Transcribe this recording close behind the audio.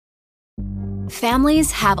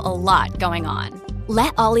Families have a lot going on.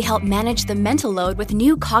 Let Ollie help manage the mental load with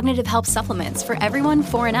new cognitive help supplements for everyone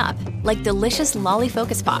 4 and up, like delicious Lolly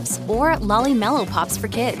Focus Pops or Lolly Mellow Pops for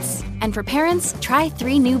kids. And for parents, try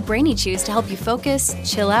 3 new Brainy Chews to help you focus,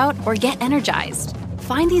 chill out, or get energized.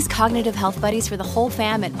 Find these cognitive health buddies for the whole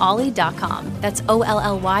fam at ollie.com. That's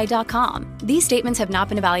OLLY.com. These statements have not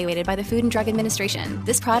been evaluated by the Food and Drug Administration.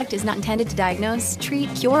 This product is not intended to diagnose,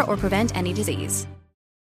 treat, cure, or prevent any disease.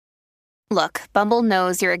 Look, Bumble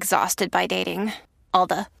knows you're exhausted by dating. All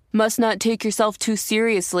the, must not take yourself too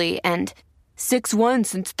seriously, and 6'1"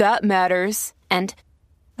 since that matters, and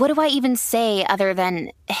what do I even say other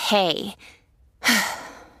than, hey?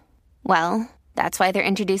 Well, that's why they're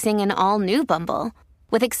introducing an all-new Bumble,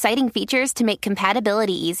 with exciting features to make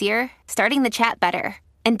compatibility easier, starting the chat better,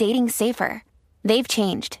 and dating safer. They've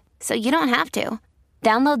changed, so you don't have to.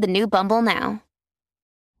 Download the new Bumble now.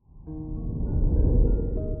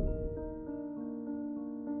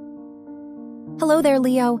 Hello there,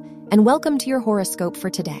 Leo, and welcome to your horoscope for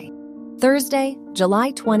today, Thursday,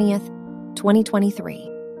 July 20th, 2023.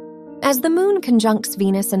 As the moon conjuncts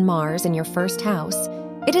Venus and Mars in your first house,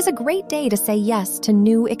 it is a great day to say yes to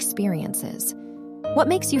new experiences. What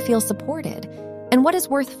makes you feel supported, and what is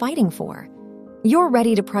worth fighting for? You're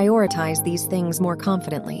ready to prioritize these things more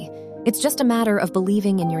confidently. It's just a matter of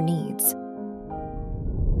believing in your needs.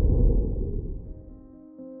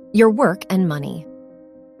 Your work and money.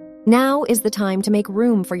 Now is the time to make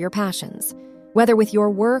room for your passions. Whether with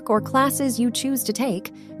your work or classes you choose to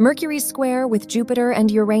take, Mercury's square with Jupiter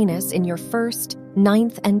and Uranus in your 1st,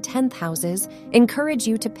 9th, and 10th houses encourage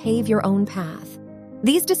you to pave your own path.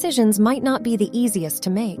 These decisions might not be the easiest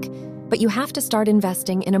to make, but you have to start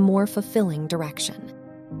investing in a more fulfilling direction.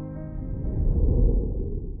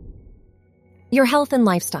 Your health and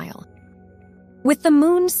lifestyle. With the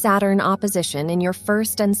Moon-Saturn opposition in your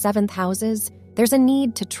 1st and 7th houses, there's a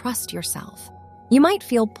need to trust yourself. You might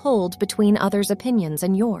feel pulled between others' opinions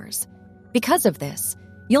and yours. Because of this,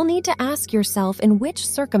 you'll need to ask yourself in which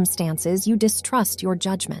circumstances you distrust your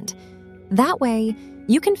judgment. That way,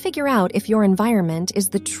 you can figure out if your environment is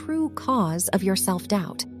the true cause of your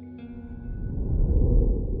self-doubt.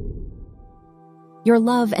 Your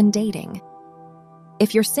love and dating.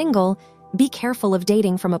 If you're single, be careful of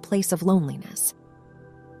dating from a place of loneliness.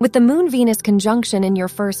 With the Moon-Venus conjunction in your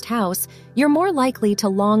 1st house, you're more likely to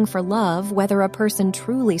long for love whether a person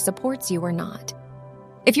truly supports you or not.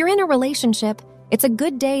 If you're in a relationship, it's a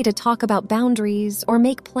good day to talk about boundaries or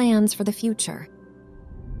make plans for the future.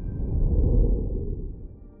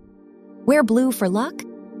 Wear blue for luck.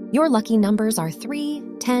 Your lucky numbers are 3,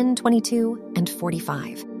 10, 22, and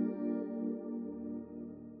 45.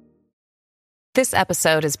 This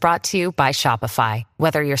episode is brought to you by Shopify.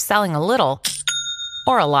 Whether you're selling a little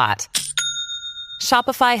or a lot,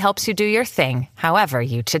 Shopify helps you do your thing, however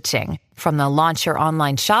you cha-ching. From the launch your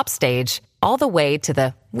online shop stage, all the way to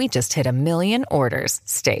the we just hit 1 million orders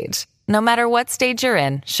stage. No matter what stage you're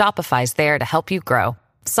in, Shopify's there to help you grow.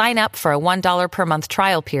 Sign up for a $1 per month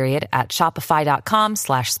trial period at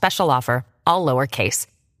shopify.com/special offer, all lowercase.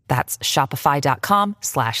 That's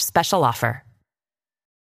shopify.com/special offer.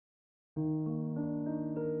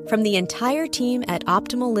 From the entire team at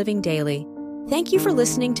Optimal Living Daily, thank you for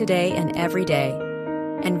listening today and every day.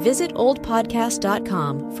 And visit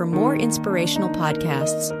oldpodcast.com for more inspirational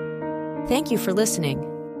podcasts. Thank you for listening.